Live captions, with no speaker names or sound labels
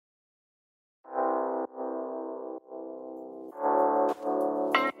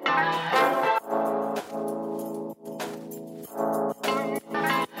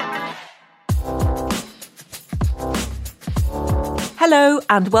Hello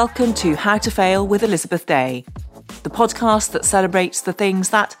and welcome to How to Fail with Elizabeth Day, the podcast that celebrates the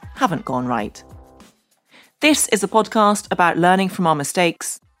things that haven't gone right. This is a podcast about learning from our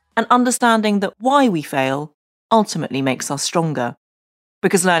mistakes and understanding that why we fail ultimately makes us stronger.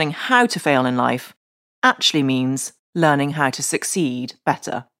 Because learning how to fail in life actually means learning how to succeed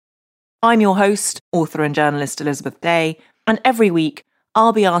better. I'm your host, author and journalist Elizabeth Day, and every week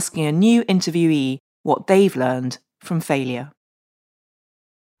I'll be asking a new interviewee what they've learned from failure.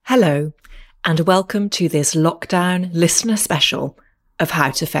 Hello, and welcome to this lockdown listener special of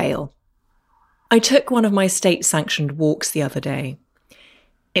How to Fail. I took one of my state-sanctioned walks the other day.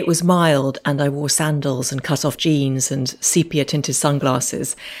 It was mild and I wore sandals and cut-off jeans and sepia-tinted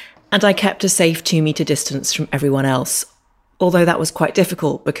sunglasses, and I kept a safe 2-metre distance from everyone else, although that was quite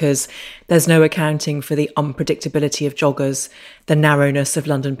difficult because there's no accounting for the unpredictability of joggers, the narrowness of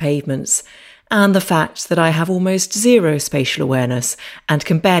London pavements, and the fact that I have almost zero spatial awareness and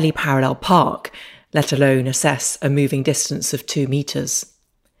can barely parallel park, let alone assess a moving distance of 2 metres.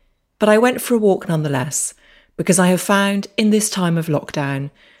 But I went for a walk nonetheless, because I have found in this time of lockdown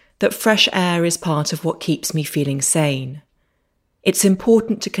that fresh air is part of what keeps me feeling sane. It's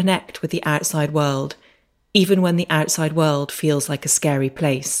important to connect with the outside world, even when the outside world feels like a scary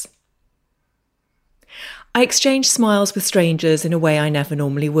place. I exchanged smiles with strangers in a way I never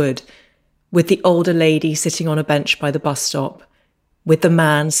normally would, with the older lady sitting on a bench by the bus stop, with the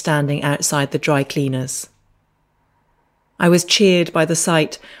man standing outside the dry cleaners. I was cheered by the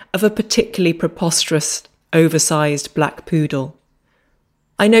sight of a particularly preposterous, oversized black poodle.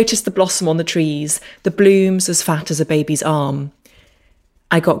 I noticed the blossom on the trees, the blooms as fat as a baby's arm.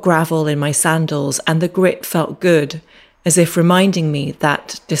 I got gravel in my sandals and the grit felt good, as if reminding me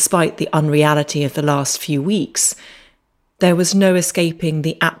that, despite the unreality of the last few weeks, there was no escaping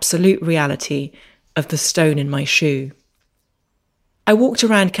the absolute reality of the stone in my shoe. I walked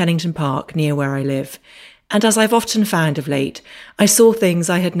around Kennington Park near where I live, and as I've often found of late, I saw things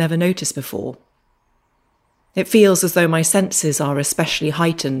I had never noticed before. It feels as though my senses are especially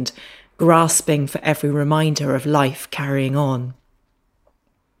heightened, grasping for every reminder of life carrying on.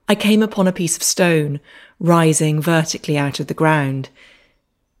 I came upon a piece of stone rising vertically out of the ground.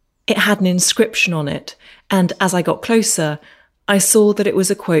 It had an inscription on it, and as I got closer, I saw that it was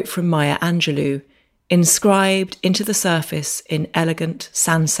a quote from Maya Angelou, inscribed into the surface in elegant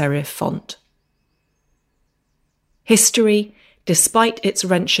sans serif font. History, despite its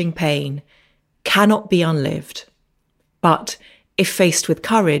wrenching pain, cannot be unlived, but, if faced with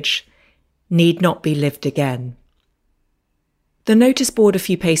courage, need not be lived again. The notice board a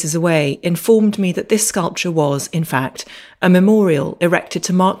few paces away informed me that this sculpture was, in fact, a memorial erected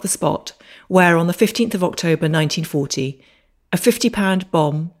to mark the spot where, on the 15th of October 1940, a £50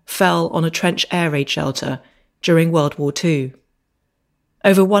 bomb fell on a trench air raid shelter during World War II.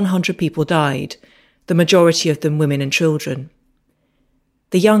 Over 100 people died, the majority of them women and children.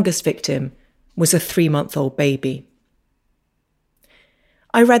 The youngest victim was a 3-month-old baby.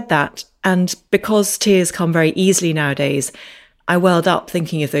 I read that, and because tears come very easily nowadays, I welled up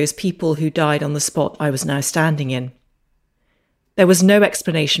thinking of those people who died on the spot I was now standing in. There was no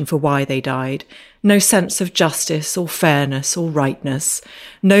explanation for why they died, no sense of justice or fairness or rightness,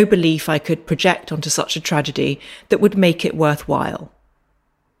 no belief I could project onto such a tragedy that would make it worthwhile.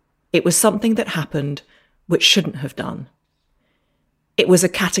 It was something that happened which shouldn't have done. It was a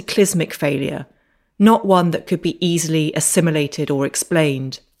cataclysmic failure, not one that could be easily assimilated or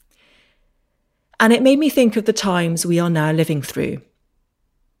explained. And it made me think of the times we are now living through.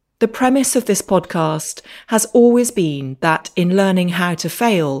 The premise of this podcast has always been that in learning how to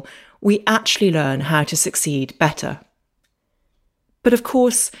fail, we actually learn how to succeed better. But of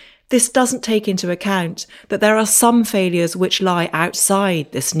course, this doesn't take into account that there are some failures which lie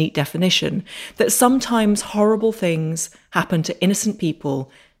outside this neat definition, that sometimes horrible things happen to innocent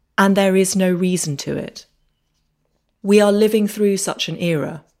people and there is no reason to it. We are living through such an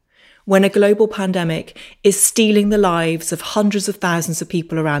era, when a global pandemic is stealing the lives of hundreds of thousands of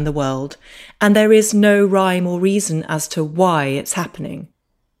people around the world, and there is no rhyme or reason as to why it's happening.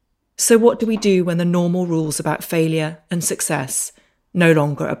 So what do we do when the normal rules about failure and success no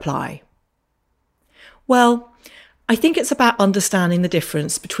longer apply? Well, I think it's about understanding the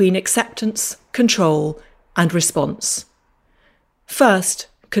difference between acceptance, control, and response. First,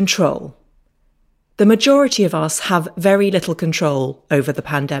 control. The majority of us have very little control over the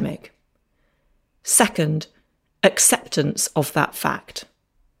pandemic. Second, acceptance of that fact.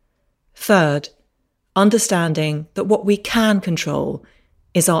 Third, understanding that what we can control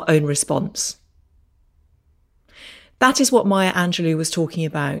is our own response. That is what Maya Angelou was talking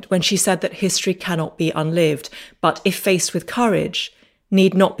about when she said that history cannot be unlived, but if faced with courage,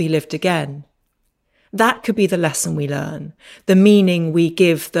 need not be lived again. That could be the lesson we learn, the meaning we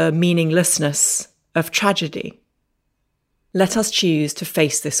give the meaninglessness of tragedy. Let us choose to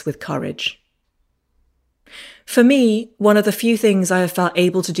face this with courage. For me, one of the few things I have felt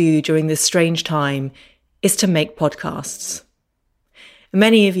able to do during this strange time is to make podcasts.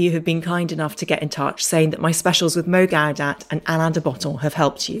 Many of you have been kind enough to get in touch saying that my specials with Mo Gaudat and Alain de Botton have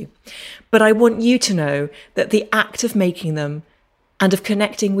helped you. But I want you to know that the act of making them and of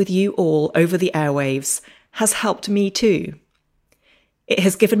connecting with you all over the airwaves has helped me too. It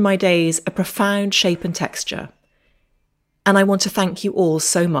has given my days a profound shape and texture, and I want to thank you all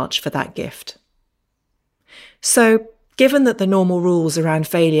so much for that gift. So, given that the normal rules around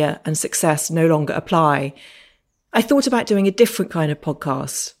failure and success no longer apply, I thought about doing a different kind of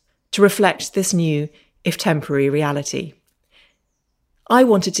podcast to reflect this new, if temporary, reality. I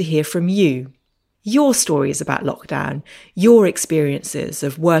wanted to hear from you, your stories about lockdown, your experiences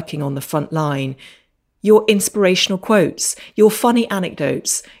of working on the front line, your inspirational quotes, your funny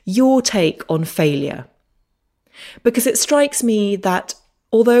anecdotes, your take on failure. Because it strikes me that,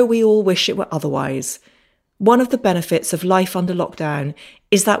 although we all wish it were otherwise, one of the benefits of life under lockdown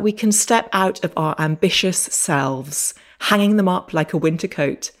is that we can step out of our ambitious selves, hanging them up like a winter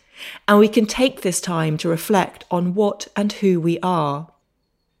coat, and we can take this time to reflect on what and who we are.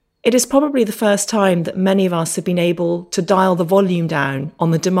 It is probably the first time that many of us have been able to dial the volume down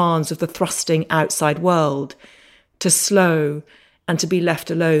on the demands of the thrusting outside world, to slow and to be left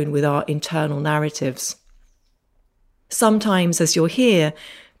alone with our internal narratives. Sometimes, as you'll hear,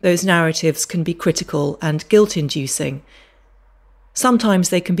 those narratives can be critical and guilt-inducing. Sometimes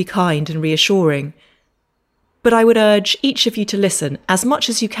they can be kind and reassuring. But I would urge each of you to listen, as much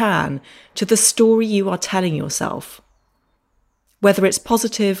as you can, to the story you are telling yourself. Whether it's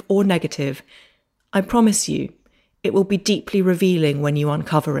positive or negative, I promise you, it will be deeply revealing when you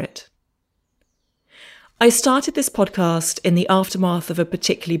uncover it. I started this podcast in the aftermath of a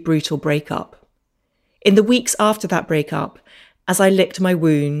particularly brutal breakup. In the weeks after that breakup, as I licked my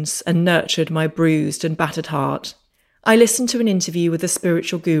wounds and nurtured my bruised and battered heart, I listened to an interview with the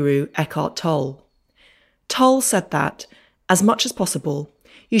spiritual guru Eckhart Tolle. Tolle said that, as much as possible,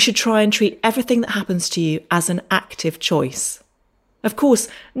 you should try and treat everything that happens to you as an active choice. Of course,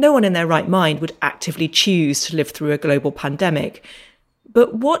 no one in their right mind would actively choose to live through a global pandemic.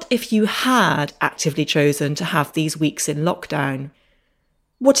 But what if you had actively chosen to have these weeks in lockdown?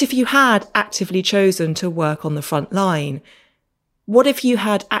 What if you had actively chosen to work on the front line? What if you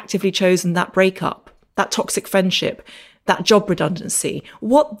had actively chosen that breakup, that toxic friendship, that job redundancy?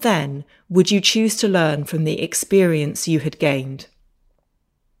 What then would you choose to learn from the experience you had gained?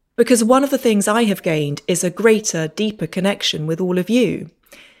 Because one of the things I have gained is a greater, deeper connection with all of you.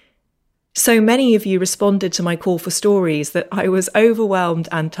 So many of you responded to my call for stories that I was overwhelmed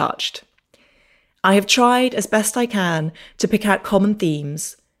and touched. I have tried as best I can to pick out common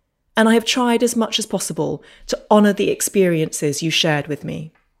themes, and I have tried as much as possible to honour the experiences you shared with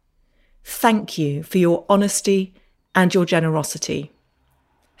me. Thank you for your honesty and your generosity.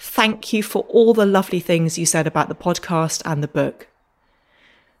 Thank you for all the lovely things you said about the podcast and the book.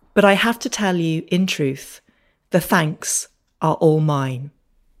 But I have to tell you, in truth, the thanks are all mine.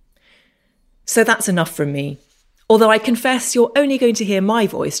 So that's enough from me. Although I confess you're only going to hear my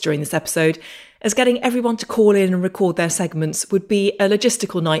voice during this episode, as getting everyone to call in and record their segments would be a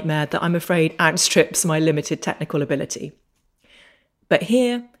logistical nightmare that I'm afraid outstrips my limited technical ability. But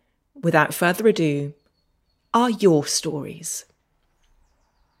here, without further ado, are your stories.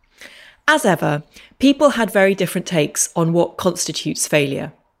 As ever, people had very different takes on what constitutes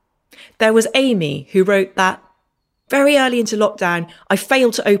failure. There was Amy, who wrote that, very early into lockdown, I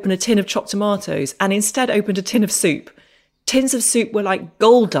failed to open a tin of chopped tomatoes and instead opened a tin of soup. Tins of soup were like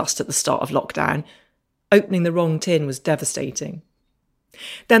gold dust at the start of lockdown. Opening the wrong tin was devastating.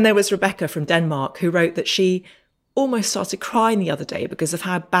 Then there was Rebecca from Denmark, who wrote that she almost started crying the other day because of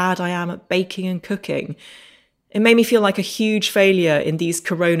how bad I am at baking and cooking. It made me feel like a huge failure in these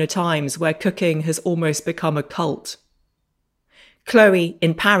corona times where cooking has almost become a cult. Chloe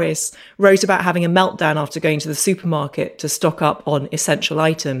in Paris wrote about having a meltdown after going to the supermarket to stock up on essential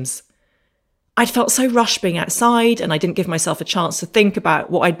items. I'd felt so rushed being outside and I didn't give myself a chance to think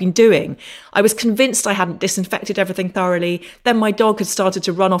about what I'd been doing. I was convinced I hadn't disinfected everything thoroughly. Then my dog had started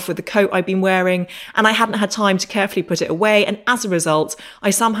to run off with the coat I'd been wearing and I hadn't had time to carefully put it away. And as a result, I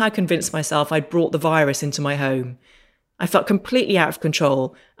somehow convinced myself I'd brought the virus into my home. I felt completely out of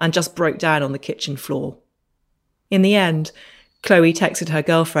control and just broke down on the kitchen floor. In the end, Chloe texted her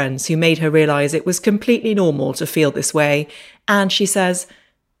girlfriends, who made her realise it was completely normal to feel this way, and she says,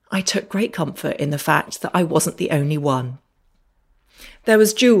 I took great comfort in the fact that I wasn't the only one. There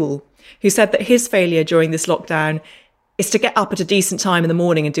was Jewel, who said that his failure during this lockdown is to get up at a decent time in the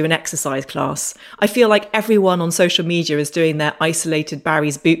morning and do an exercise class. I feel like everyone on social media is doing their isolated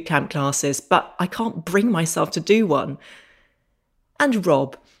Barry's bootcamp classes, but I can't bring myself to do one. And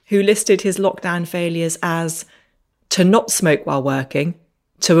Rob, who listed his lockdown failures as to not smoke while working,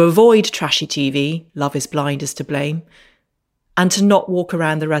 to avoid trashy TV, Love is Blind is to blame, and to not walk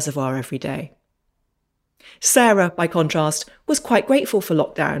around the reservoir every day. Sarah, by contrast, was quite grateful for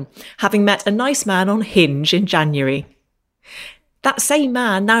lockdown, having met a nice man on Hinge in January. That same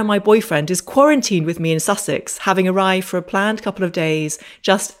man, now my boyfriend, is quarantined with me in Sussex, having arrived for a planned couple of days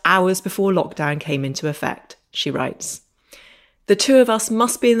just hours before lockdown came into effect, she writes. The two of us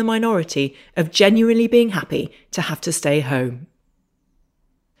must be in the minority of genuinely being happy to have to stay home.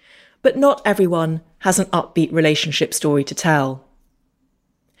 But not everyone has an upbeat relationship story to tell.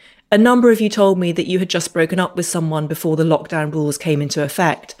 A number of you told me that you had just broken up with someone before the lockdown rules came into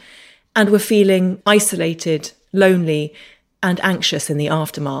effect and were feeling isolated, lonely, and anxious in the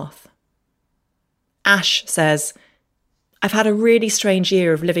aftermath. Ash says, I've had a really strange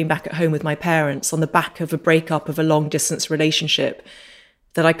year of living back at home with my parents on the back of a breakup of a long-distance relationship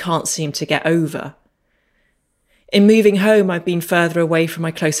that I can't seem to get over. In moving home, I've been further away from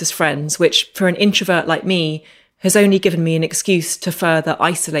my closest friends, which, for an introvert like me, has only given me an excuse to further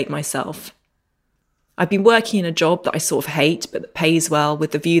isolate myself. I've been working in a job that I sort of hate, but that pays well,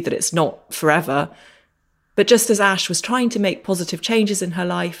 with the view that it's not forever. But just as Ash was trying to make positive changes in her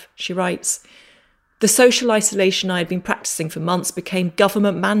life, she writes, the social isolation I had been practicing for months became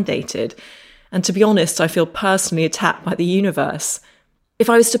government mandated, and to be honest, I feel personally attacked by the universe. If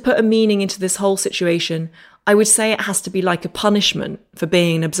I was to put a meaning into this whole situation, I would say it has to be like a punishment for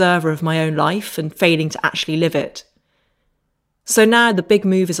being an observer of my own life and failing to actually live it. So now the big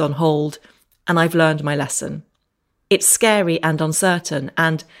move is on hold, and I've learned my lesson. It's scary and uncertain,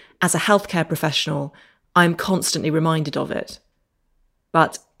 and as a healthcare professional, I'm constantly reminded of it.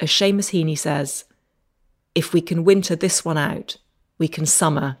 But as Seamus Heaney says, if we can winter this one out, we can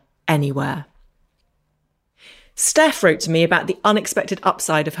summer anywhere. Steph wrote to me about the unexpected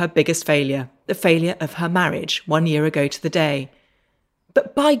upside of her biggest failure, the failure of her marriage 1 year ago to the day.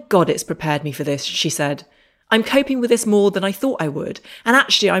 But by God, it's prepared me for this, she said. I'm coping with this more than I thought I would, and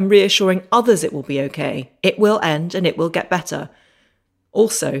actually I'm reassuring others it will be okay. It will end and it will get better.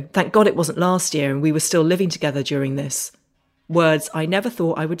 Also, thank God it wasn't last year and we were still living together during this. Words I never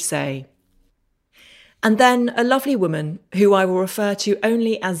thought I would say. And then a lovely woman, who I will refer to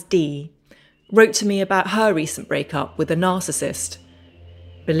only as Dee, wrote to me about her recent breakup with a narcissist.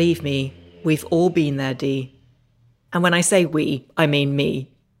 Believe me, we've all been there, Dee. And when I say we, I mean me.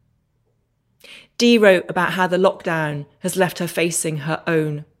 Dee wrote about how the lockdown has left her facing her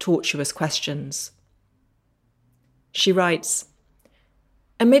own tortuous questions. She writes,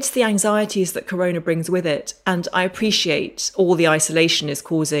 amidst the anxieties that Corona brings with it, and I appreciate all the isolation is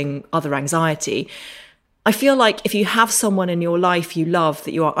causing other anxiety, I feel like if you have someone in your life you love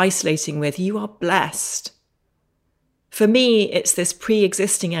that you are isolating with, you are blessed. For me, it's this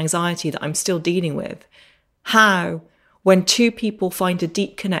pre-existing anxiety that I'm still dealing with. How, when two people find a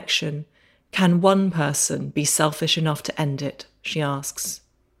deep connection, can one person be selfish enough to end it? She asks.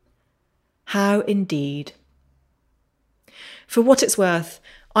 How indeed. For what it's worth,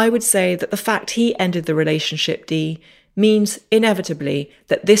 I would say that the fact he ended the relationship, Dee, means inevitably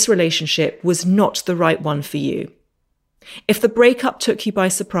that this relationship was not the right one for you. If the breakup took you by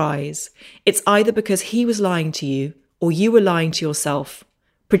surprise, it's either because he was lying to you or you were lying to yourself,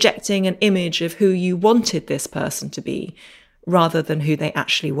 projecting an image of who you wanted this person to be rather than who they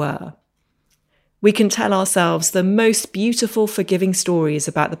actually were. We can tell ourselves the most beautiful, forgiving stories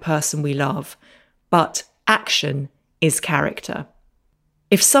about the person we love, but action is character.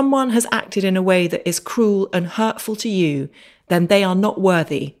 If someone has acted in a way that is cruel and hurtful to you, then they are not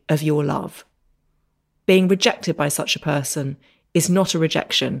worthy of your love. Being rejected by such a person is not a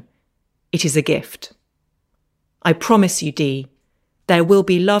rejection, it is a gift. I promise you, Dee, there will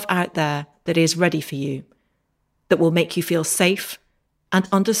be love out there that is ready for you, that will make you feel safe and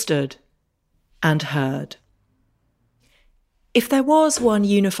understood and heard. If there was one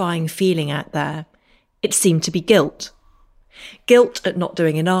unifying feeling out there, it seemed to be guilt. Guilt at not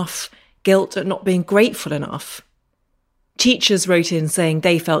doing enough, guilt at not being grateful enough. Teachers wrote in saying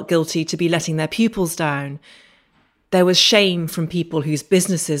they felt guilty to be letting their pupils down. There was shame from people whose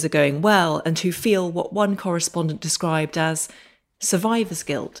businesses are going well and who feel what one correspondent described as survivor's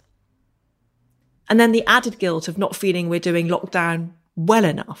guilt. And then the added guilt of not feeling we're doing lockdown well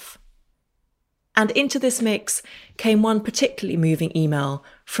enough. And into this mix came one particularly moving email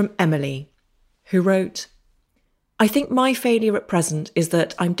from Emily, who wrote, I think my failure at present is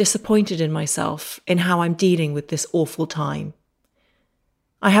that I'm disappointed in myself in how I'm dealing with this awful time.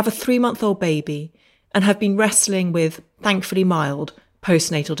 I have a 3-month-old baby and have been wrestling with, thankfully mild,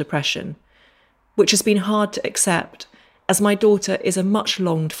 postnatal depression, which has been hard to accept as my daughter is a much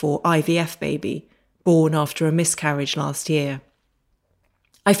longed for IVF baby, born after a miscarriage last year.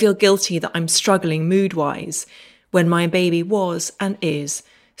 I feel guilty that I'm struggling mood-wise when my baby was and is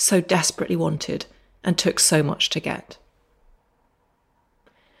so desperately wanted and took so much to get.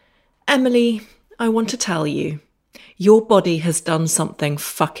 Emily, I want to tell you, your body has done something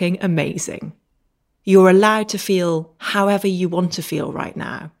fucking amazing. You're allowed to feel however you want to feel right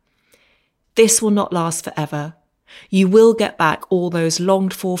now. This will not last forever. You will get back all those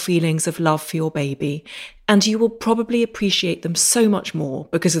longed for feelings of love for your baby, and you will probably appreciate them so much more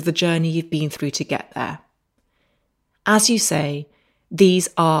because of the journey you've been through to get there. As you say, these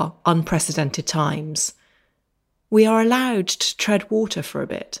are unprecedented times. We are allowed to tread water for a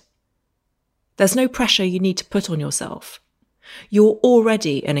bit. There's no pressure you need to put on yourself. You're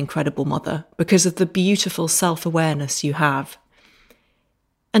already an incredible mother because of the beautiful self-awareness you have.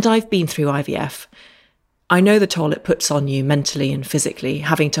 And I've been through IVF. I know the toll it puts on you mentally and physically,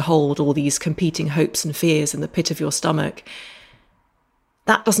 having to hold all these competing hopes and fears in the pit of your stomach.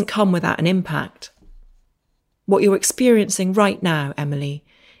 That doesn't come without an impact. What you're experiencing right now, Emily,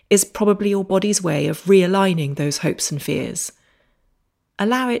 is probably your body's way of realigning those hopes and fears.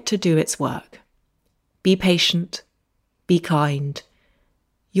 Allow it to do its work. Be patient. Be kind.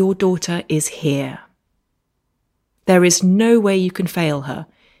 Your daughter is here. There is no way you can fail her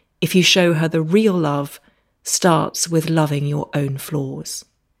if you show her the real love starts with loving your own flaws.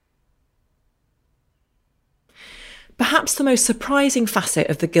 Perhaps the most surprising facet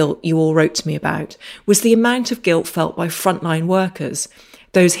of the guilt you all wrote to me about was the amount of guilt felt by frontline workers,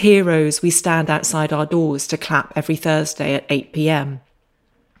 those heroes we stand outside our doors to clap every Thursday at 8 p.m.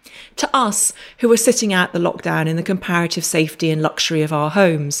 To us, who are sitting out the lockdown in the comparative safety and luxury of our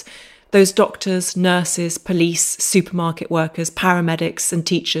homes, those doctors, nurses, police, supermarket workers, paramedics and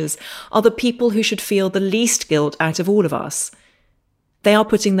teachers are the people who should feel the least guilt out of all of us. They are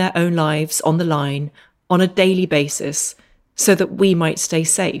putting their own lives on the line on a daily basis so that we might stay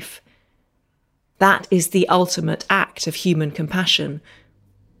safe. That is the ultimate act of human compassion.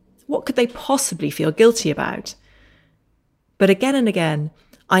 What could they possibly feel guilty about? But again and again,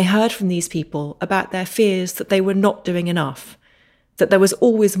 I heard from these people about their fears that they were not doing enough, that there was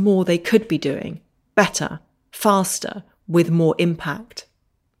always more they could be doing, better, faster, with more impact.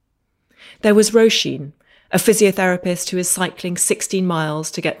 There was Roisin, a physiotherapist who is cycling 16 miles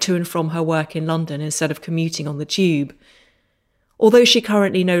to get to and from her work in London instead of commuting on the tube. Although she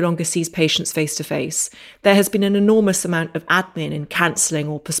currently no longer sees patients face to face, there has been an enormous amount of admin in cancelling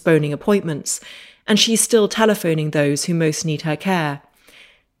or postponing appointments, and she's still telephoning those who most need her care.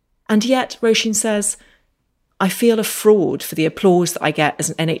 And yet, Roisin says, I feel a fraud for the applause that I get as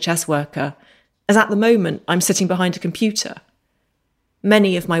an NHS worker, as at the moment I'm sitting behind a computer.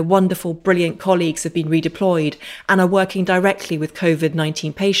 Many of my wonderful, brilliant colleagues have been redeployed and are working directly with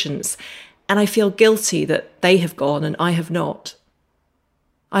COVID-19 patients, and I feel guilty that they have gone and I have not.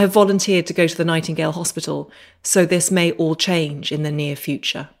 I have volunteered to go to the Nightingale Hospital, so this may all change in the near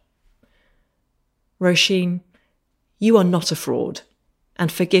future. Roisin, you are not a fraud,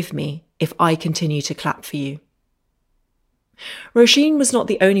 and forgive me if I continue to clap for you. Roisin was not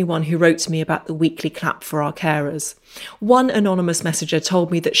the only one who wrote to me about the weekly clap for our carers. One anonymous messenger told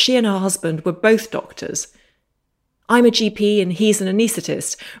me that she and her husband were both doctors. I'm a GP and he's an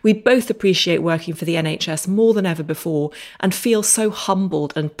anaesthetist. We both appreciate working for the NHS more than ever before and feel so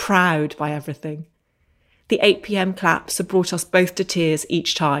humbled and proud by everything. The 8 p.m. claps have brought us both to tears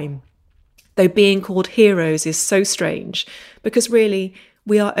each time. Though being called heroes is so strange, because really,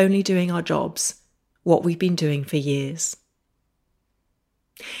 we are only doing our jobs, what we've been doing for years.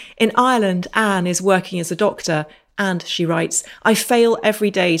 In Ireland, Anne is working as a doctor, and, she writes, I fail every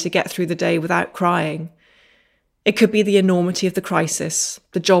day to get through the day without crying. It could be the enormity of the crisis,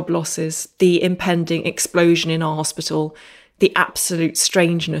 the job losses, the impending explosion in our hospital, the absolute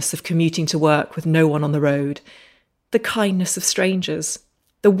strangeness of commuting to work with no one on the road, the kindness of strangers,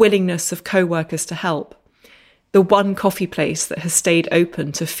 the willingness of co-workers to help, the one coffee place that has stayed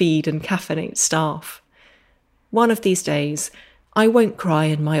open to feed and caffeinate staff. One of these days, I won't cry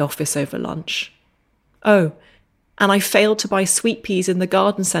in my office over lunch. Oh, and I failed to buy sweet peas in the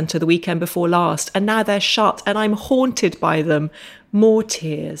garden centre the weekend before last, and now they're shut, and I'm haunted by them. More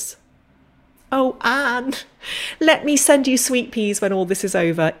tears. Oh, Anne, let me send you sweet peas when all this is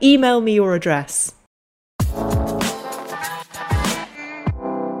over. Email me your address.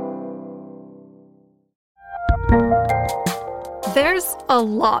 There's a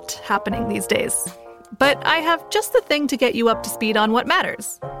lot happening these days, but I have just the thing to get you up to speed on what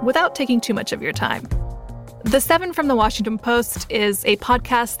matters, without taking too much of your time. The 7 from the Washington Post is a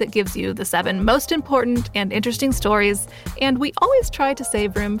podcast that gives you the 7 most important and interesting stories, and we always try to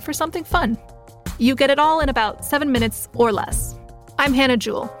save room for something fun. You get it all in about 7 minutes or less. I'm Hannah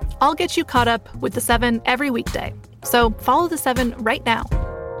Jewell. I'll get you caught up with the 7 every weekday. So follow the 7 right now.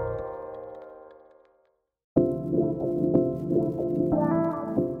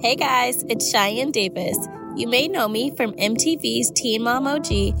 Hey guys, it's Cheyenne Davis. You may know me from MTV's Teen Mom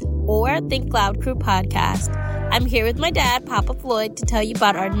OG or Think Loud Crew podcast. I'm here with my dad, Papa Floyd, to tell you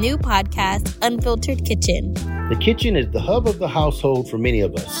about our new podcast, Unfiltered Kitchen. The kitchen is the hub of the household for many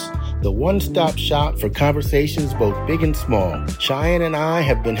of us. The one-stop shop for conversations both big and small. Cheyenne and I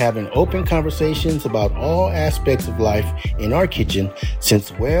have been having open conversations about all aspects of life in our kitchen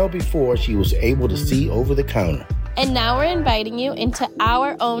since well before she was able to see over the counter. And now we're inviting you into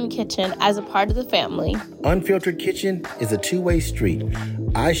our own kitchen as a part of the family. Unfiltered Kitchen is a two-way street.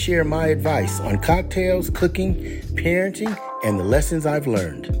 I share my advice on cocktails, cooking, parenting, and the lessons I've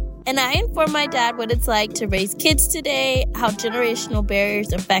learned. And I inform my dad what it's like to raise kids today, how generational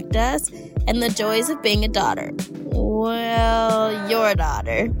barriers affect us, and the joys of being a daughter. Well, your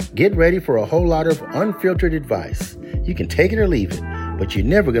daughter. Get ready for a whole lot of unfiltered advice. You can take it or leave it, but you're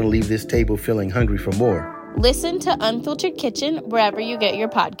never going to leave this table feeling hungry for more. Listen to Unfiltered Kitchen wherever you get your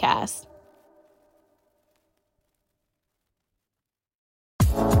podcasts.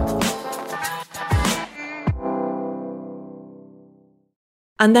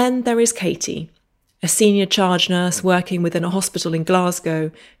 And then there is Katie, a senior charge nurse working within a hospital in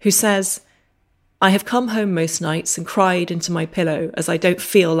Glasgow, who says, "I have come home most nights and cried into my pillow as I don't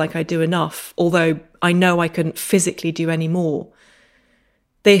feel like I do enough, although I know I couldn't physically do any more.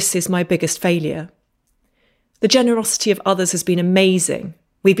 This is my biggest failure. The generosity of others has been amazing.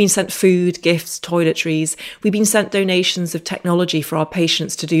 We've been sent food, gifts, toiletries. We've been sent donations of technology for our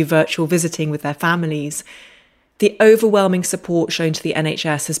patients to do virtual visiting with their families. The overwhelming support shown to the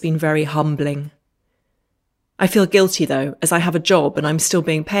NHS has been very humbling. I feel guilty, though, as I have a job and I'm still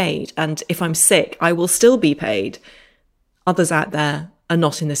being paid, and if I'm sick, I will still be paid. Others out there are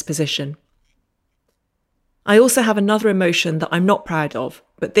not in this position. I also have another emotion that I'm not proud of,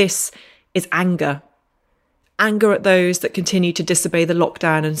 but this is anger. Anger at those that continue to disobey the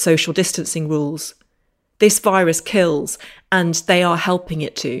lockdown and social distancing rules. This virus kills, and they are helping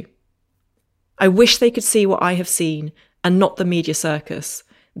it to. I wish they could see what I have seen and not the media circus.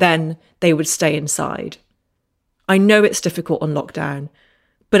 Then they would stay inside. I know it's difficult on lockdown,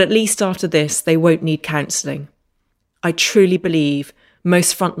 but at least after this, they won't need counselling. I truly believe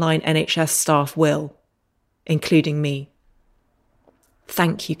most frontline NHS staff will, including me.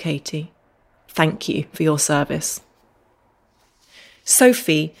 Thank you, Katie. Thank you for your service."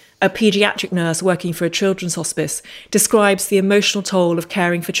 Sophie, a paediatric nurse working for a children's hospice, describes the emotional toll of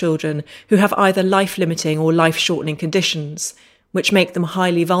caring for children who have either life-limiting or life-shortening conditions, which make them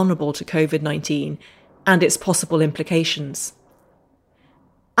highly vulnerable to COVID-19 and its possible implications.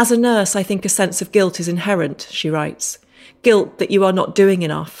 "As a nurse, I think a sense of guilt is inherent," she writes. "Guilt that you are not doing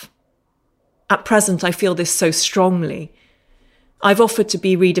enough. At present, I feel this so strongly. I've offered to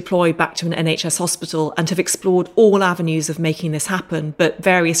be redeployed back to an NHS hospital and have explored all avenues of making this happen, but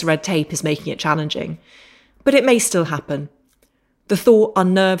various red tape is making it challenging. But it may still happen. The thought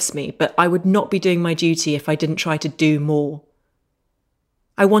unnerves me, but I would not be doing my duty if I didn't try to do more.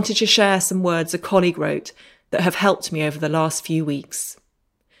 I wanted to share some words a colleague wrote that have helped me over the last few weeks.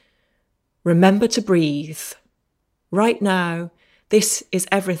 Remember to breathe. Right now, this is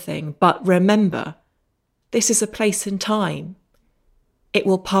everything, but remember, this is a place and time. It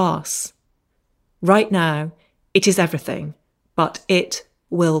will pass. Right now, it is everything, but it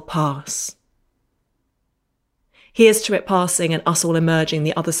will pass. Here's to it passing and us all emerging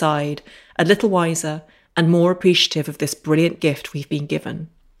the other side, a little wiser and more appreciative of this brilliant gift we've been given."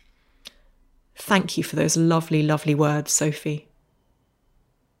 Thank you for those lovely, lovely words, Sophie.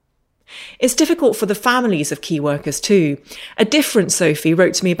 It's difficult for the families of key workers too. A different Sophie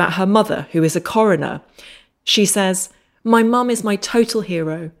wrote to me about her mother, who is a coroner. She says, "My mum is my total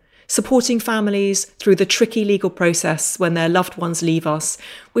hero, supporting families through the tricky legal process when their loved ones leave us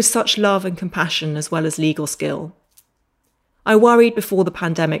with such love and compassion as well as legal skill. I worried before the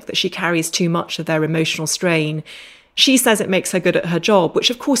pandemic that she carries too much of their emotional strain. She says it makes her good at her job, which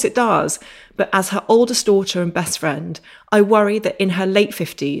of course it does, but as her oldest daughter and best friend, I worry that in her late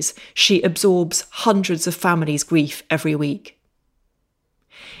 50s, she absorbs hundreds of families' grief every week.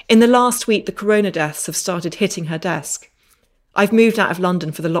 In the last week, the corona deaths have started hitting her desk. I've moved out of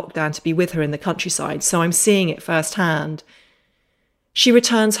London for the lockdown to be with her in the countryside, so I'm seeing it firsthand. She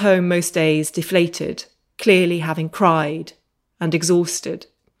returns home most days deflated, clearly having cried and exhausted.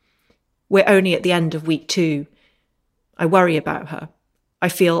 We're only at the end of week 2. I worry about her. I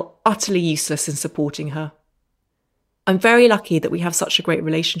feel utterly useless in supporting her. I'm very lucky that we have such a great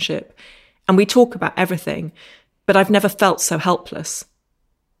relationship, and we talk about everything, but I've never felt so helpless.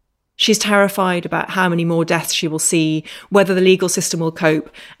 She's terrified about how many more deaths she will see, whether the legal system will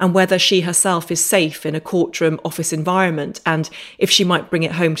cope, and whether she herself is safe in a courtroom office environment, and if she might bring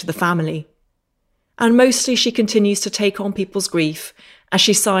it home to the family. And mostly she continues to take on people's grief as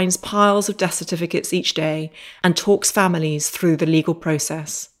she signs piles of death certificates each day and talks families through the legal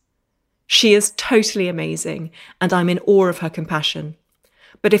process. She is totally amazing, and I'm in awe of her compassion.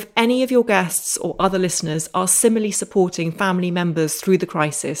 But if any of your guests or other listeners are similarly supporting family members through the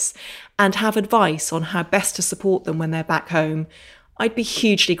crisis and have advice on how best to support them when they're back home, I'd be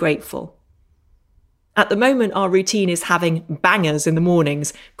hugely grateful. At the moment, our routine is having bangers in the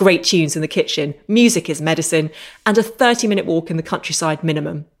mornings, great tunes in the kitchen, music is medicine, and a 30-minute walk in the countryside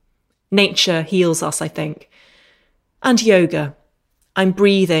minimum. Nature heals us, I think. And yoga. I'm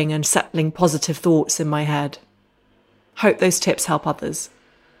breathing and settling positive thoughts in my head. Hope those tips help others.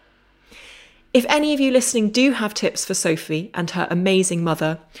 If any of you listening do have tips for Sophie and her amazing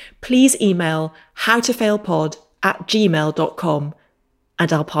mother, please email howtofailpod@gmail.com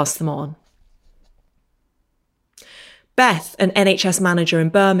and I'll pass them on. Beth, an NHS manager in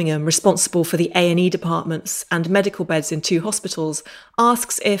Birmingham responsible for the A&E departments and medical beds in 2 hospitals,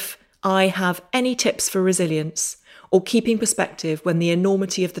 asks if I have any tips for resilience or keeping perspective when the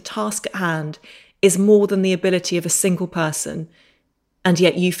enormity of the task at hand is more than the ability of a single person, and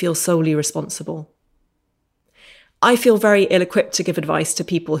yet you feel solely responsible. I feel very ill-equipped to give advice to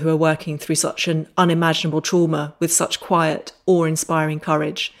people who are working through such an unimaginable trauma with such quiet, awe-inspiring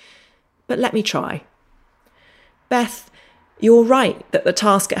courage. But let me try. Beth, you're right that the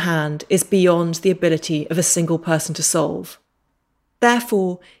task at hand is beyond the ability of a single person to solve.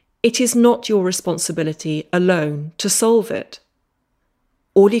 Therefore, it is not your responsibility alone to solve it.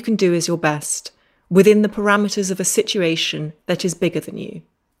 All you can do is your best, within the parameters of a situation that is bigger than you.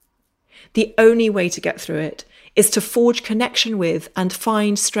 The only way to get through it is to forge connection with and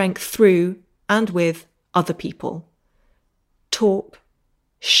find strength through and with other people. Talk,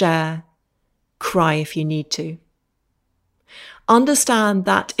 share, cry if you need to. Understand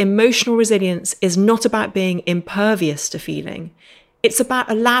that emotional resilience is not about being impervious to feeling. It's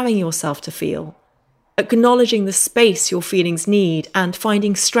about allowing yourself to feel, acknowledging the space your feelings need and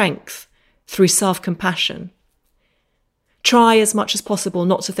finding strength through self-compassion. Try as much as possible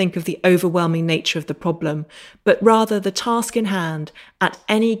not to think of the overwhelming nature of the problem, but rather the task in hand at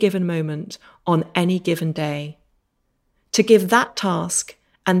any given moment on any given day. To give that task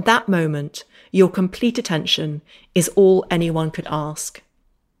and that moment your complete attention is all anyone could ask.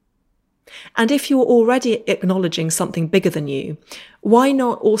 And if you're already acknowledging something bigger than you, why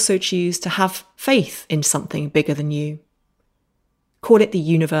not also choose to have faith in something bigger than you? Call it the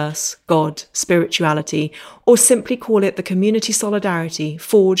universe, God, spirituality, or simply call it the community solidarity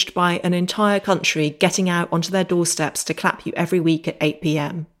forged by an entire country getting out onto their doorsteps to clap you every week at 8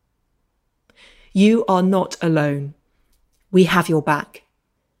 p.m. You are not alone. We have your back.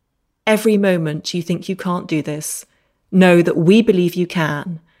 Every moment you think you can't do this, know that we believe you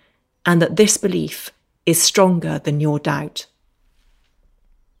can, and that this belief is stronger than your doubt.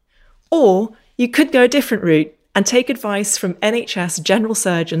 Or you could go a different route and take advice from NHS General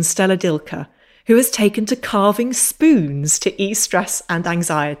Surgeon Stella Dilker, who has taken to carving spoons to ease stress and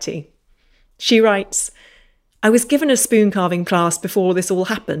anxiety. She writes, I was given a spoon carving class before this all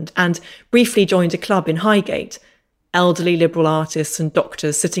happened and briefly joined a club in Highgate. Elderly liberal artists and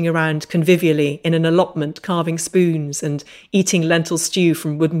doctors sitting around convivially in an allotment carving spoons and eating lentil stew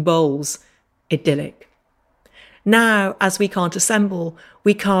from wooden bowls. Idyllic. Now, as we can't assemble,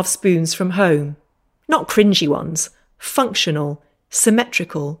 we carve spoons from home. Not cringy ones, functional,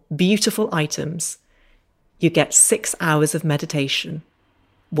 symmetrical, beautiful items. You get 6 hours of meditation.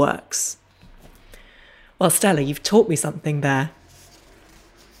 Works. Well, Stella, you've taught me something there.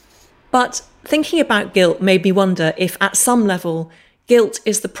 But thinking about guilt made me wonder if, at some level, guilt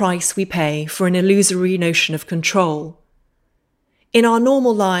is the price we pay for an illusory notion of control. In our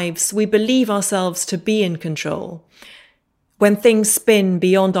normal lives, we believe ourselves to be in control. When things spin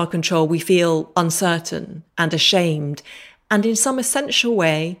beyond our control, we feel uncertain and ashamed, and in some essential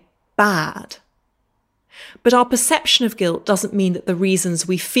way, bad. But our perception of guilt doesn't mean that the reasons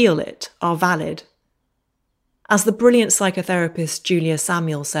we feel it are valid. As the brilliant psychotherapist Julia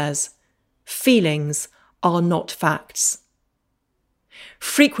Samuel says, feelings are not facts.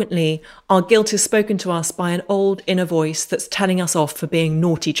 Frequently, our guilt is spoken to us by an old inner voice that's telling us off for being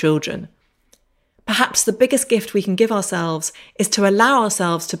naughty children. Perhaps the biggest gift we can give ourselves is to allow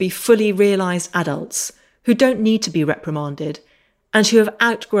ourselves to be fully realised adults who don't need to be reprimanded and who have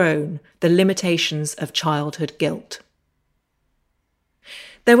outgrown the limitations of childhood guilt.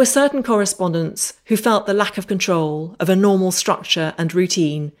 There were certain correspondents who felt the lack of control of a normal structure and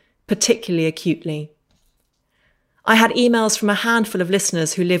routine particularly acutely. I had emails from a handful of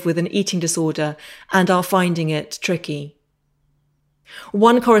listeners who live with an eating disorder and are finding it tricky.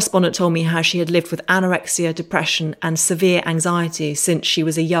 One correspondent told me how she had lived with anorexia, depression, and severe anxiety since she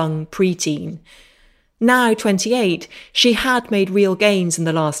was a young preteen. Now 28, she had made real gains in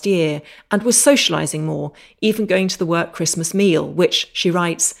the last year and was socialising more, even going to the work Christmas meal, which, she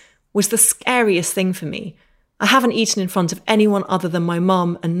writes, was the scariest thing for me. I haven't eaten in front of anyone other than my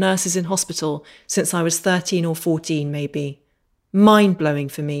mum and nurses in hospital since I was 13 or 14, maybe. Mind-blowing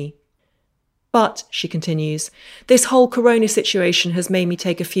for me. But, she continues, this whole corona situation has made me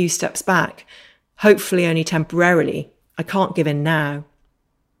take a few steps back, hopefully only temporarily. I can't give in now.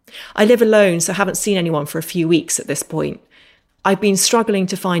 I live alone, so haven't seen anyone for a few weeks at this point. I've been struggling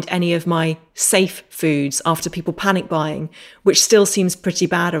to find any of my safe foods after people panic buying, which still seems pretty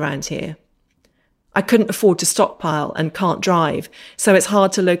bad around here. I couldn't afford to stockpile and can't drive, so it's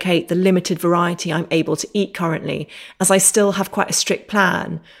hard to locate the limited variety I'm able to eat currently, as I still have quite a strict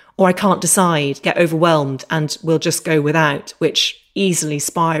plan, or I can't decide, get overwhelmed, and will just go without, which easily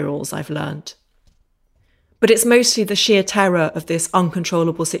spirals, I've learnt. But it's mostly the sheer terror of this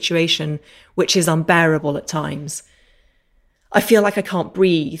uncontrollable situation which is unbearable at times. I feel like I can't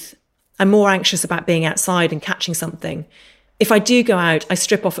breathe. I'm more anxious about being outside and catching something. If I do go out, I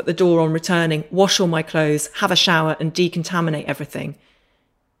strip off at the door on returning, wash all my clothes, have a shower and decontaminate everything.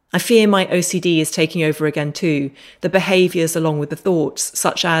 I fear my OCD is taking over again too, the behaviours along with the thoughts,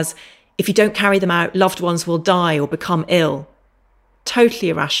 such as, if you don't carry them out, loved ones will die or become ill. Totally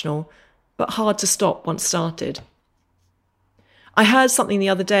irrational, but hard to stop once started. I heard something the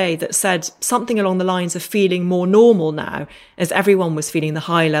other day that said something along the lines of feeling more normal now, as everyone was feeling the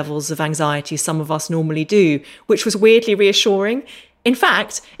high levels of anxiety some of us normally do, which was weirdly reassuring. In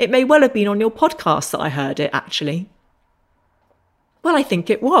fact, it may well have been on your podcast that I heard it, actually. Well, I think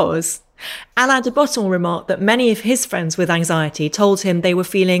it was. Alain de Botton remarked that many of his friends with anxiety told him they were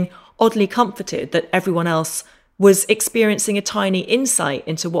feeling oddly comforted that everyone else was experiencing a tiny insight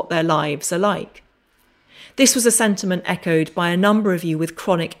into what their lives are like. This was a sentiment echoed by a number of you with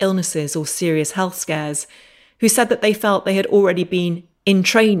chronic illnesses or serious health scares who said that they felt they had already been in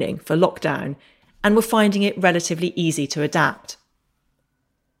training for lockdown and were finding it relatively easy to adapt.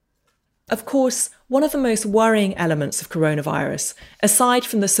 Of course, one of the most worrying elements of coronavirus, aside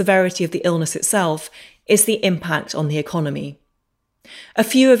from the severity of the illness itself, is the impact on the economy. A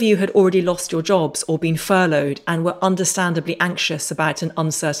few of you had already lost your jobs or been furloughed and were understandably anxious about an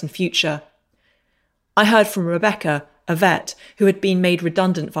uncertain future. I heard from Rebecca, a vet, who had been made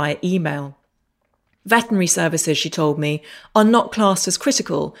redundant via email. Veterinary services, she told me, are not classed as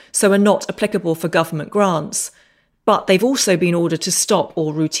critical, so are not applicable for government grants. But they've also been ordered to stop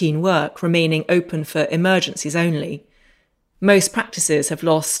all routine work, remaining open for emergencies only. Most practices have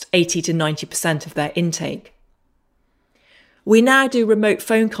lost 80 to 90% of their intake. We now do remote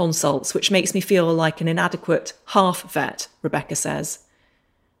phone consults, which makes me feel like an inadequate half-vet, Rebecca says.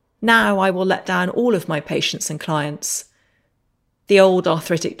 Now I will let down all of my patients and clients. The old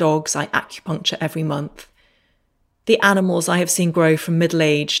arthritic dogs I acupuncture every month. The animals I have seen grow from middle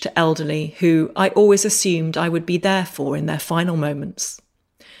age to elderly, who I always assumed I would be there for in their final moments.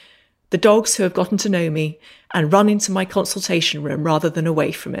 The dogs who have gotten to know me and run into my consultation room rather than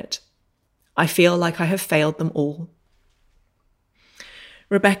away from it. I feel like I have failed them all.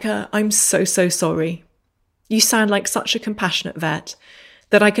 Rebecca, I'm so sorry. You sound like such a compassionate vet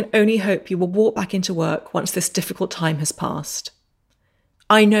that I can only hope you will walk back into work once this difficult time has passed.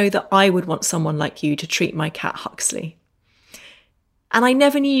 I know that I would want someone like you to treat my cat Huxley. And I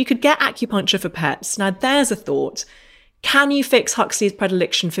never knew you could get acupuncture for pets. Now there's a thought. Can you fix Huxley's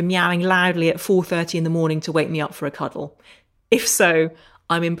predilection for meowing loudly at 4:30 in the morning to wake me up for a cuddle? If so,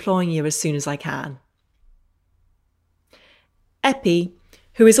 I'm employing you as soon as I can. Epi,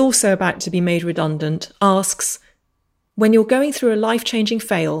 who is also about to be made redundant, asks, when you're going through a life-changing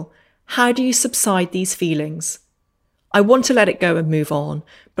fail, how do you subside these feelings? I want to let it go and move on,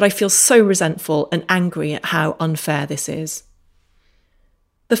 but I feel so resentful and angry at how unfair this is.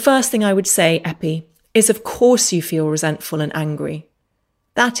 The first thing I would say, Epi, is of course you feel resentful and angry.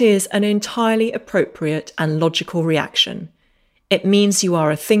 That is an entirely appropriate and logical reaction. It means you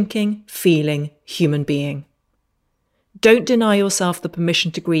are a thinking, feeling human being. Don't deny yourself the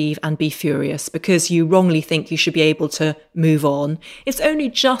permission to grieve and be furious because you wrongly think you should be able to move on. It's only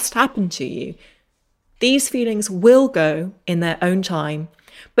just happened to you. These feelings will go in their own time,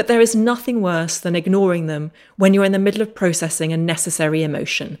 but there is nothing worse than ignoring them when you're in the middle of processing a necessary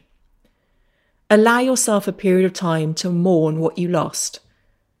emotion. Allow yourself a period of time to mourn what you lost.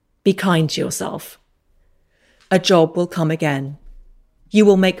 Be kind to yourself. A job will come again. You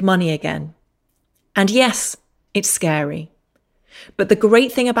will make money again. And yes, it's scary. But the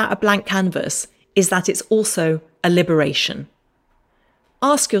great thing about a blank canvas is that it's also a liberation.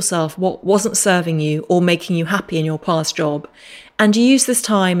 Ask yourself what wasn't serving you or making you happy in your past job, and use this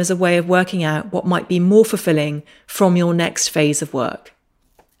time as a way of working out what might be more fulfilling from your next phase of work.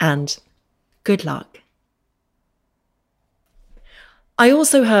 And good luck. I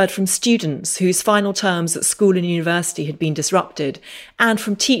also heard from students whose final terms at school and university had been disrupted, and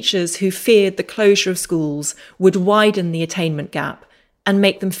from teachers who feared the closure of schools would widen the attainment gap and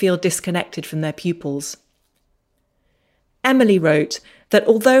make them feel disconnected from their pupils. Emily wrote that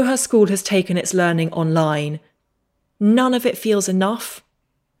although her school has taken its learning online, none of it feels enough.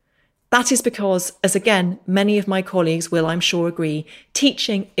 That is because, as again, many of my colleagues will, I'm sure, agree,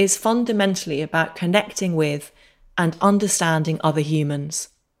 teaching is fundamentally about connecting with and understanding other humans,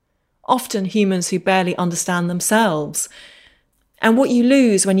 often humans who barely understand themselves. And what you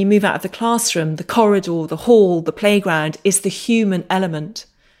lose when you move out of the classroom, the corridor, the hall, the playground, is the human element.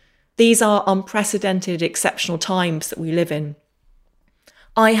 These are unprecedented, exceptional times that we live in.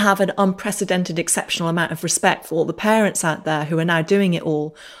 I have an unprecedented, exceptional amount of respect for all the parents out there who are now doing it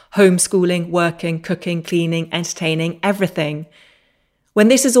all, homeschooling, working, cooking, cleaning, entertaining, everything. When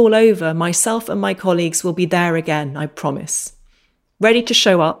this is all over, myself and my colleagues will be there again, I promise. Ready to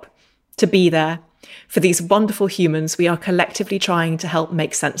show up, to be there, for these wonderful humans we are collectively trying to help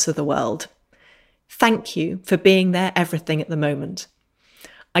make sense of the world. Thank you for being there everything at the moment.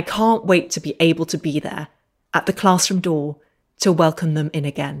 I can't wait to be able to be there, at the classroom door, to welcome them in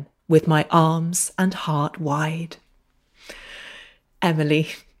again, with my arms and heart wide. Emily,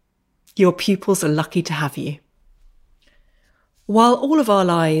 your pupils are lucky to have you. While all of our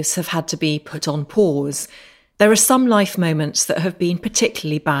lives have had to be put on pause, there are some life moments that have been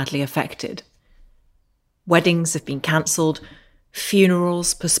particularly badly affected. Weddings have been cancelled,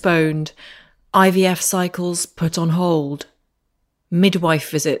 funerals postponed, IVF cycles put on hold,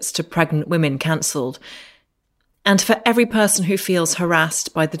 midwife visits to pregnant women cancelled. And for every person who feels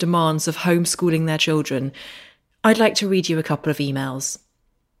harassed by the demands of homeschooling their children, I'd like to read you a couple of emails.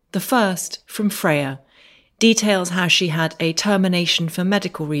 The first, from Freya, details how she had a termination for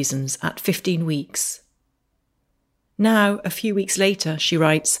medical reasons at 15 weeks. Now, a few weeks later, she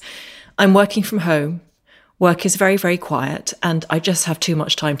writes, I'm working from home. Work is very, very quiet, and I just have too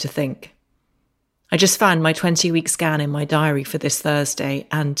much time to think. I just found my 20-week scan in my diary for this Thursday,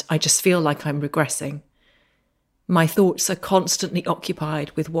 and I just feel like I'm regressing. My thoughts are constantly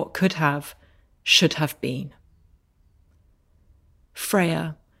occupied with what could have, should have been.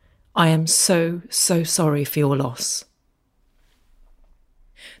 Freya, I am so, so sorry for your loss.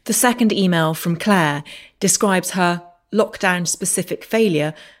 The second email from Claire describes her lockdown-specific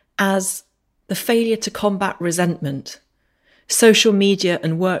failure as the failure to combat resentment. Social media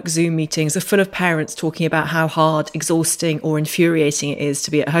and work Zoom meetings are full of parents talking about how hard, exhausting, or infuriating it is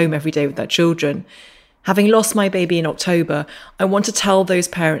to be at home every day with their children. Having lost my baby in October, I want to tell those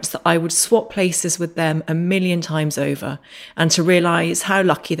parents that I would swap places with them 1,000,000 times over and to realise how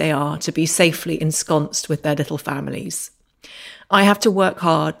lucky they are to be safely ensconced with their little families. I have to work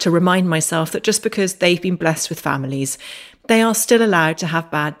hard to remind myself that just because they've been blessed with families, they are still allowed to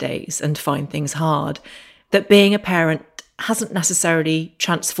have bad days and find things hard, that being a parent hasn't necessarily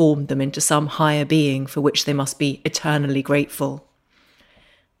transformed them into some higher being for which they must be eternally grateful.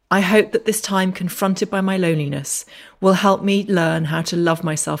 I hope that this time confronted by my loneliness will help me learn how to love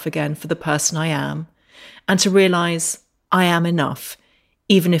myself again for the person I am, and to realise I am enough,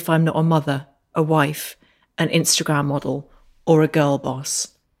 even if I'm not a mother, a wife, an Instagram model, or a girl boss.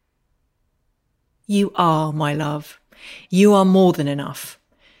 You are, my love. You are more than enough.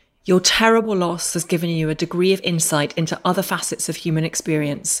 Your terrible loss has given you a degree of insight into other facets of human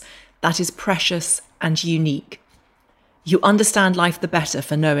experience that is precious and unique. You understand life the better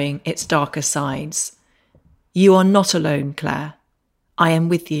for knowing its darker sides. You are not alone, Claire. I am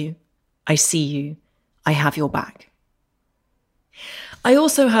with you. I see you. I have your back. I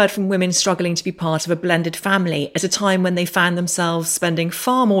also heard from women struggling to be part of a blended family at a time when they found themselves spending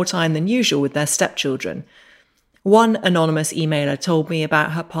far more time than usual with their stepchildren. One anonymous emailer told me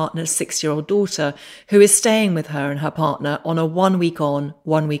about her partner's 6-year-old daughter, who is staying with her and her partner on a 1 week on,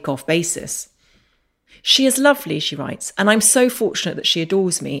 1 week off basis. She is lovely, she writes, and I'm so fortunate that she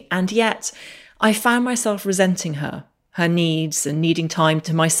adores me, and yet I found myself resenting her needs and needing time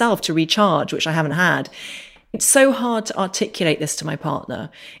to myself to recharge, which I haven't had. It's so hard to articulate this to my partner.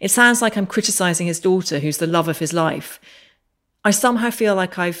 It sounds like I'm criticising his daughter, who's the love of his life. I somehow feel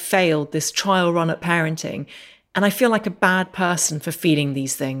like I've failed this trial run at parenting, and I feel like a bad person for feeling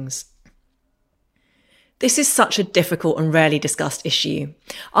these things. This is such a difficult and rarely discussed issue.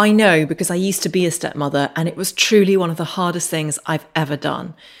 I know, because I used to be a stepmother, and it was truly one of the hardest things I've ever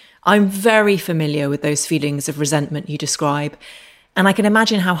done. I'm very familiar with those feelings of resentment you describe, and I can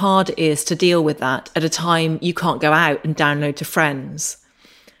imagine how hard it is to deal with that at a time you can't go out and download to friends.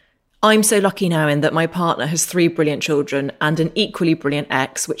 I'm so lucky now in that my partner has 3 brilliant children and an equally brilliant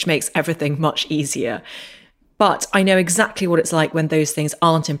ex, which makes everything much easier. But I know exactly what it's like when those things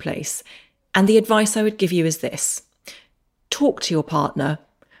aren't in place. And the advice I would give you is this. Talk to your partner,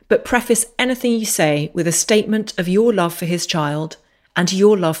 but preface anything you say with a statement of your love for his child and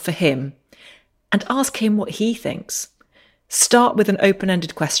your love for him, and ask him what he thinks. Start with an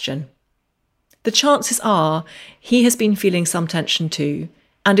open-ended question. The chances are he has been feeling some tension too,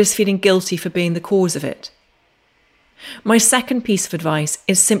 and is feeling guilty for being the cause of it. My second piece of advice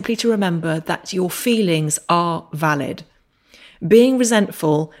is simply to remember that your feelings are valid. Being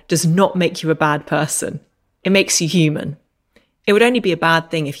resentful does not make you a bad person. It makes you human. It would only be a bad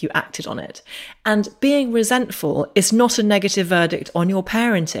thing if you acted on it. And being resentful is not a negative verdict on your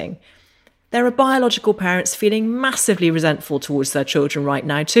parenting. There are biological parents feeling massively resentful towards their children right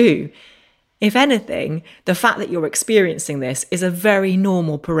now too. If anything, the fact that you're experiencing this is a very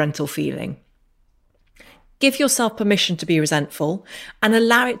normal parental feeling. Give yourself permission to be resentful and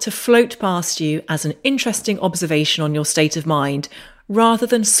allow it to float past you as an interesting observation on your state of mind rather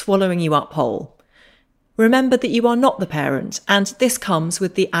than swallowing you up whole. Remember that you are not the parent, and this comes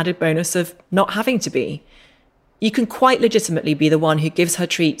with the added bonus of not having to be. You can quite legitimately be the one who gives her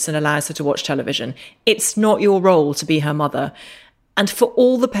treats and allows her to watch television. It's not your role to be her mother. And for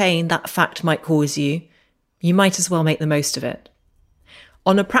all the pain that fact might cause you, you might as well make the most of it.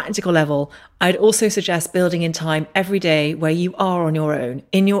 On a practical level, I'd also suggest building in time every day where you are on your own,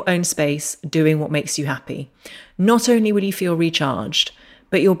 in your own space, doing what makes you happy. Not only will you feel recharged,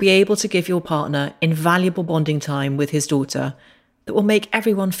 but you'll be able to give your partner invaluable bonding time with his daughter that will make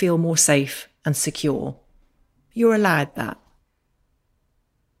everyone feel more safe and secure. You're allowed that.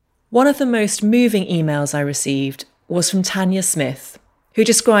 One of the most moving emails I received was from Tanya Smith, who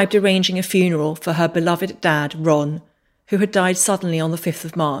described arranging a funeral for her beloved dad, Ron, who had died suddenly on the 5th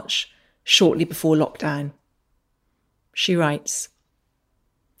of March, shortly before lockdown. She writes,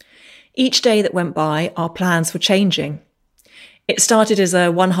 "Each day that went by, our plans were changing. It started as a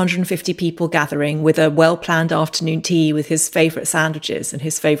 150 people gathering with a well-planned afternoon tea with his favourite sandwiches and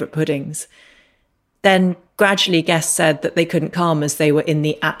his favourite puddings. Then gradually guests said that they couldn't come as they were in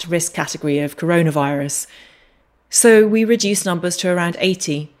the at-risk category of coronavirus. So we reduced numbers to around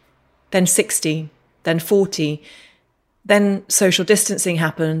 80, then 60, then 40. Then social distancing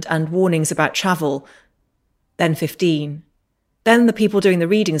happened and warnings about travel. Then 15. Then the people doing the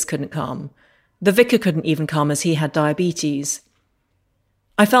readings couldn't come. The vicar couldn't even come as he had diabetes.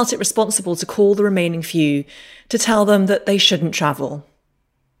 I felt it responsible to call the remaining few to tell them that they shouldn't travel.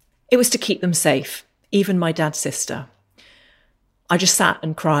 It was to keep them safe, even my dad's sister. I just sat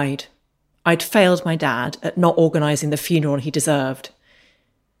and cried. I'd failed my dad at not organising the funeral he deserved.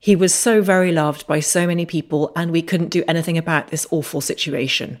 He was so very loved by so many people, and we couldn't do anything about this awful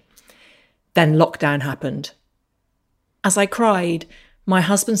situation. Then lockdown happened. As I cried, my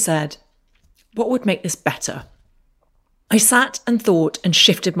husband said, 'What would make this better?' I sat and thought and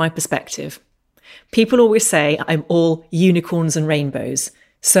shifted my perspective. People always say I'm all unicorns and rainbows,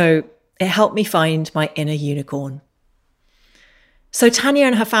 so it helped me find my inner unicorn. So Tanya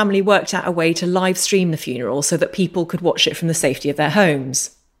and her family worked out a way to live stream the funeral so that people could watch it from the safety of their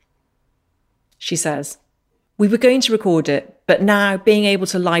homes." She says, "We were going to record it, but now being able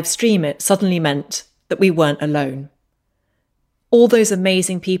to live stream it suddenly meant that we weren't alone. All those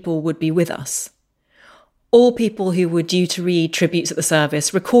amazing people would be with us. All people who were due to read tributes at the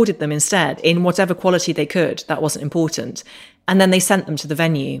service recorded them instead in whatever quality they could, that wasn't important, and then they sent them to the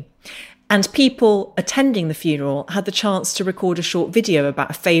venue. And people attending the funeral had the chance to record a short video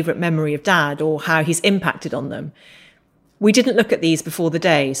about a favourite memory of Dad or how he's impacted on them. We didn't look at these before the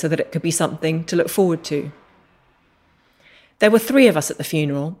day so that it could be something to look forward to. There were 3 of us at the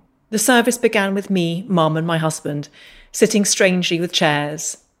funeral. The service began with me, Mum and my husband, sitting strangely with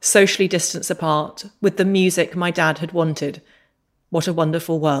chairs, socially distanced apart, with the music my dad had wanted. What a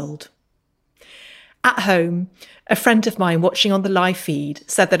wonderful world. At home, a friend of mine watching on the live feed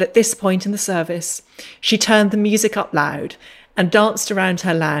said that at this point in the service, she turned the music up loud and danced around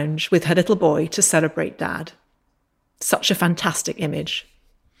her lounge with her little boy to celebrate Dad. Such a fantastic image.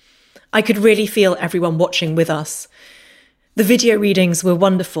 I could really feel everyone watching with us. The video readings were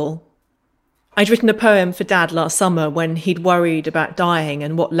wonderful. I'd written a poem for Dad last summer when he'd worried about dying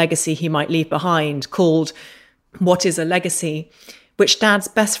and what legacy he might leave behind, called "What is a Legacy?", which Dad's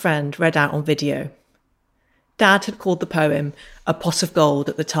best friend read out on video. Dad had called the poem "A Pot of Gold"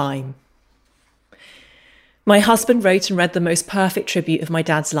 at the time. My husband wrote and read the most perfect tribute of my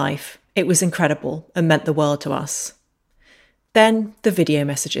dad's life. It was incredible and meant the world to us. Then the video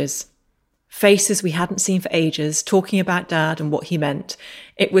messages. Faces we hadn't seen for ages, talking about Dad and what he meant.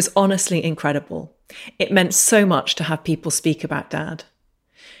 It was honestly incredible. It meant so much to have people speak about Dad.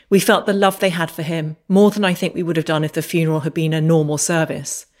 We felt the love they had for him, more than I think we would have done if the funeral had been a normal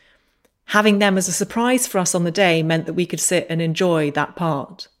service. Having them as a surprise for us on the day meant that we could sit and enjoy that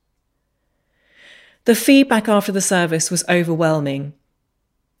part. The feedback after the service was overwhelming.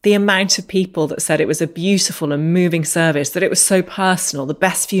 The amount of people that said it was a beautiful and moving service, that it was so personal, the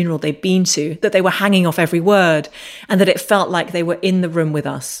best funeral they'd been to, that they were hanging off every word, and that it felt like they were in the room with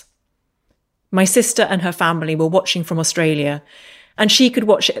us. My sister and her family were watching from Australia, and she could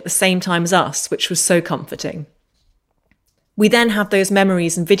watch it at the same time as us, which was so comforting. We then have those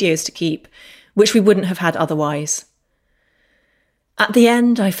memories and videos to keep, which we wouldn't have had otherwise. At the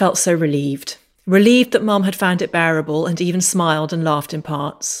end, I felt so relieved. Relieved that Mum had found it bearable and even smiled and laughed in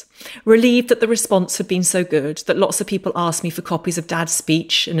parts. Relieved that the response had been so good, that lots of people asked me for copies of Dad's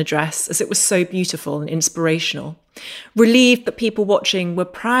speech and address, as it was so beautiful and inspirational. Relieved that people watching were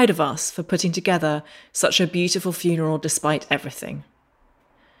proud of us for putting together such a beautiful funeral despite everything.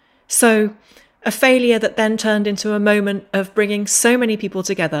 So, a failure that then turned into a moment of bringing so many people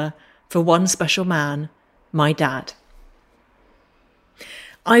together for one special man, my dad.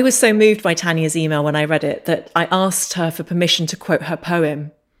 I was so moved by Tanya's email when I read it that I asked her for permission to quote her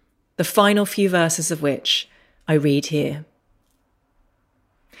poem, the final few verses of which I read here.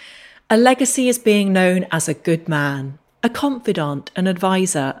 A legacy is being known as a good man, a confidant, an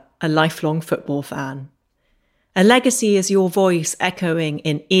advisor, a lifelong football fan. A legacy is your voice echoing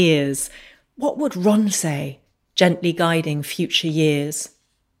in ears. What would Ron say? Gently guiding future years.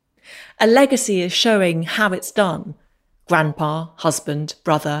 A legacy is showing how it's done. Grandpa, husband,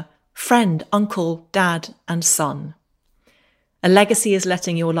 brother, friend, uncle, dad, and son. A legacy is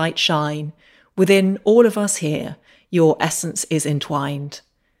letting your light shine. Within all of us here, your essence is entwined.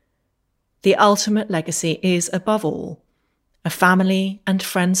 The ultimate legacy is, above all, a family and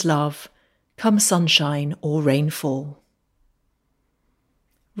friends' love, come sunshine or rainfall.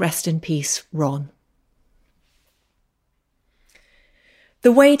 Rest in peace, Ron.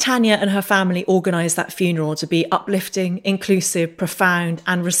 The way Tanya and her family organised that funeral to be uplifting, inclusive, profound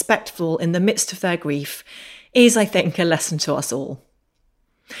and respectful in the midst of their grief is, I think, a lesson to us all.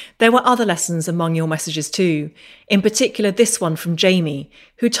 There were other lessons among your messages too, in particular this one from Jamie,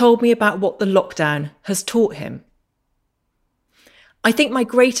 who told me about what the lockdown has taught him. I think my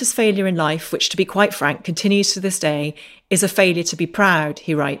greatest failure in life, which to be quite frank continues to this day, is a failure to be proud,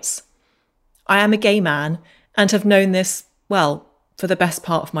 he writes. I am a gay man and have known this, well, for the best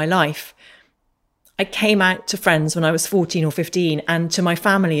part of my life. I came out to friends when I was 14 or 15 and to my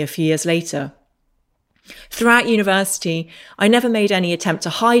family a few years later. Throughout university, I never made any attempt to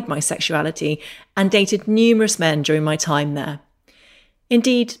hide my sexuality and dated numerous men during my time there.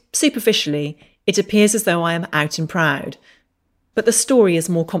 Indeed, superficially, it appears as though I am out and proud, but the story is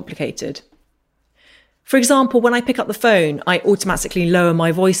more complicated. For example, when I pick up the phone, I automatically lower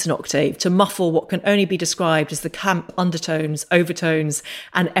my voice an octave to muffle what can only be described as the camp undertones, overtones,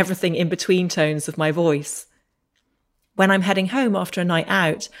 and everything in between tones of my voice. When I'm heading home after a night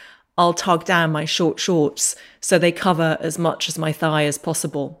out, I'll tug down my short shorts so they cover as much as my thigh as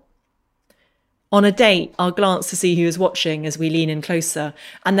possible. On a date, I'll glance to see who is watching as we lean in closer,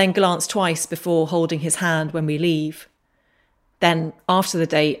 and then glance twice before holding his hand when we leave. Then, after the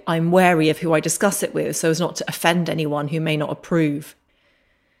date, I'm wary of who I discuss it with so as not to offend anyone who may not approve.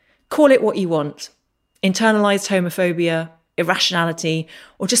 Call it what you want. Internalised homophobia, irrationality,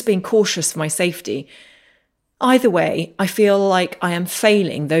 or just being cautious for my safety. Either way, I feel like I am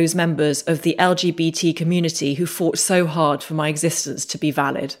failing those members of the LGBT community who fought so hard for my existence to be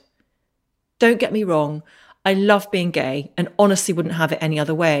valid. Don't get me wrong, I love being gay and honestly wouldn't have it any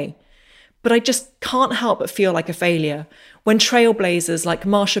other way. But I just can't help but feel like a failure when trailblazers like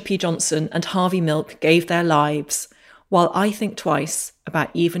Marsha P. Johnson and Harvey Milk gave their lives, while I think twice about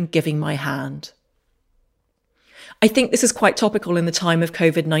even giving my hand. I think this is quite topical in the time of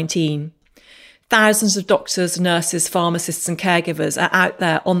COVID-19. Thousands of doctors, nurses, pharmacists and caregivers are out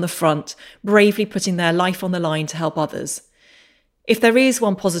there on the front, bravely putting their life on the line to help others. If there is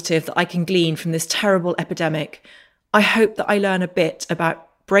one positive that I can glean from this terrible epidemic, I hope that I learn a bit about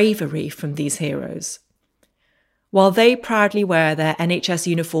bravery from these heroes. While they proudly wear their NHS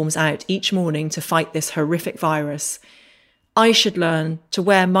uniforms out each morning to fight this horrific virus, I should learn to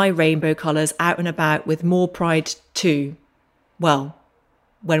wear my rainbow colours out and about with more pride too. Well,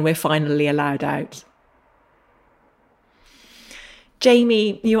 when we're finally allowed out.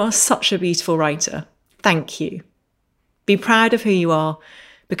 Jamie, you are such a beautiful writer. Thank you. Be proud of who you are,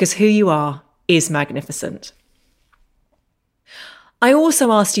 because who you are is magnificent. I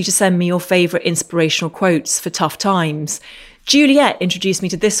also asked you to send me your favourite inspirational quotes for tough times. Juliet introduced me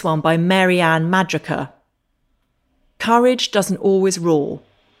to this one by Marianne Madricker. Courage doesn't always roar.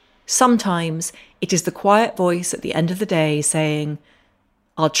 Sometimes it is the quiet voice at the end of the day saying,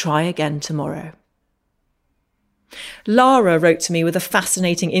 I'll try again tomorrow. Lara wrote to me with a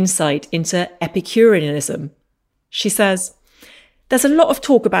fascinating insight into Epicureanism. She says, there's a lot of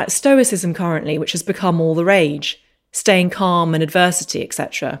talk about Stoicism currently, which has become all the rage, staying calm in adversity,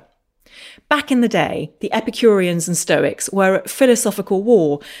 etc. Back in the day, the Epicureans and Stoics were at philosophical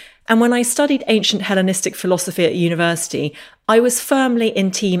war, and when I studied ancient Hellenistic philosophy at university, I was firmly in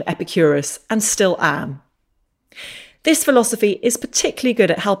Team Epicurus and still am. This philosophy is particularly good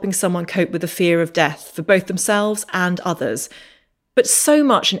at helping someone cope with the fear of death for both themselves and others. But so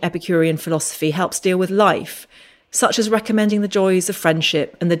much in Epicurean philosophy helps deal with life, such as recommending the joys of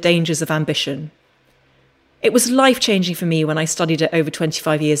friendship and the dangers of ambition. It was life-changing for me when I studied it over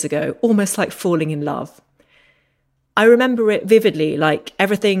 25 years ago, almost like falling in love. I remember it vividly, like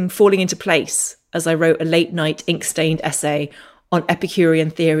everything falling into place, as I wrote a late-night ink-stained essay on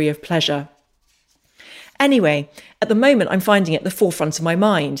Epicurean theory of pleasure. Anyway, at the moment I'm finding it at the forefront of my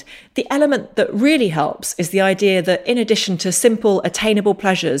mind. The element that really helps is the idea that in addition to simple, attainable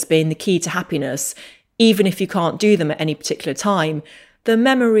pleasures being the key to happiness, even if you can't do them at any particular time, the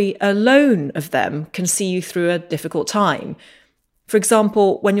memory alone of them can see you through a difficult time. For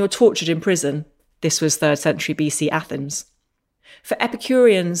example, when you're tortured in prison, this was 3rd century BC Athens. For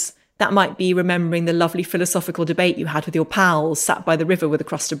Epicureans, that might be remembering the lovely philosophical debate you had with your pals sat by the river with a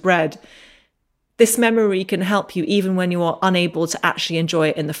crust of bread. This memory can help you even when you are unable to actually enjoy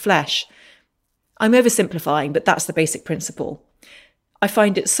it in the flesh. I'm oversimplifying, but that's the basic principle. I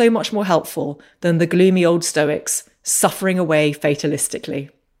find it so much more helpful than the gloomy old Stoics suffering away fatalistically.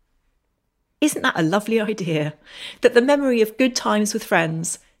 Isn't that a lovely idea? That the memory of good times with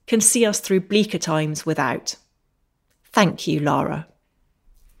friends can see us through bleaker times without. Thank you, Lara.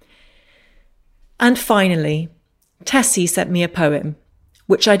 And finally, Tessie sent me a poem,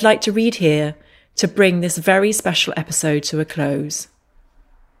 which I'd like to read here to bring this very special episode to a close.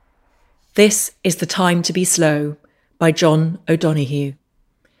 This is The Time to Be Slow by John O'Donoghue.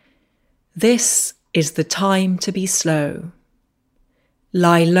 This is the time to be slow.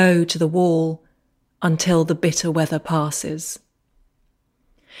 Lie low to the wall until the bitter weather passes.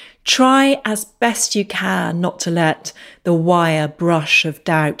 Try as best you can not to let the wire brush of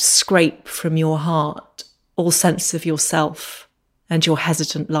doubt scrape from your heart all sense of yourself and your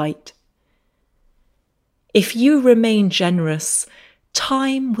hesitant light. If you remain generous,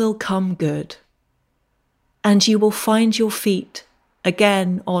 time will come good, and you will find your feet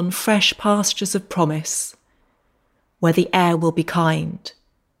again on fresh pastures of promise, where the air will be kind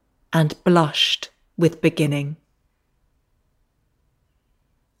and blushed with beginning.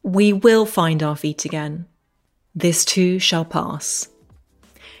 We will find our feet again. This too shall pass.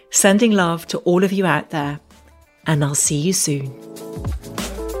 Sending love to all of you out there, and I'll see you soon.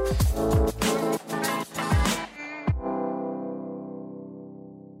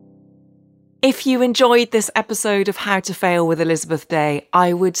 If you enjoyed this episode of How to Fail with Elizabeth Day,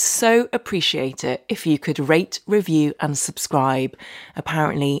 I would so appreciate it if you could rate, review and subscribe.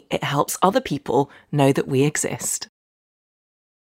 Apparently, it helps other people know that we exist.